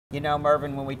You know,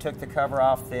 Mervyn, when we took the cover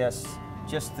off this,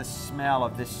 just the smell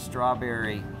of this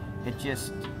strawberry, it's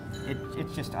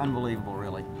just unbelievable,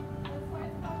 really.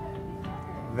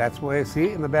 That's where,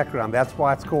 see, in the background, that's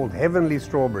why it's called Heavenly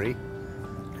Strawberry.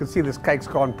 You can see this cake's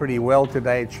gone pretty well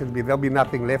today. There'll be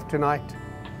nothing left tonight.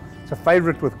 It's a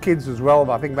favorite with kids as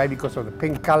well, I think maybe because of the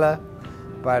pink color,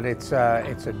 but it's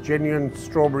a genuine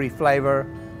strawberry flavor,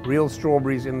 real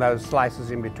strawberries in those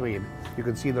slices in between. You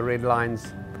can see the red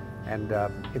lines, and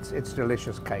it's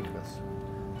delicious cake, this.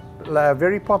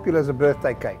 Very popular as a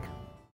birthday cake.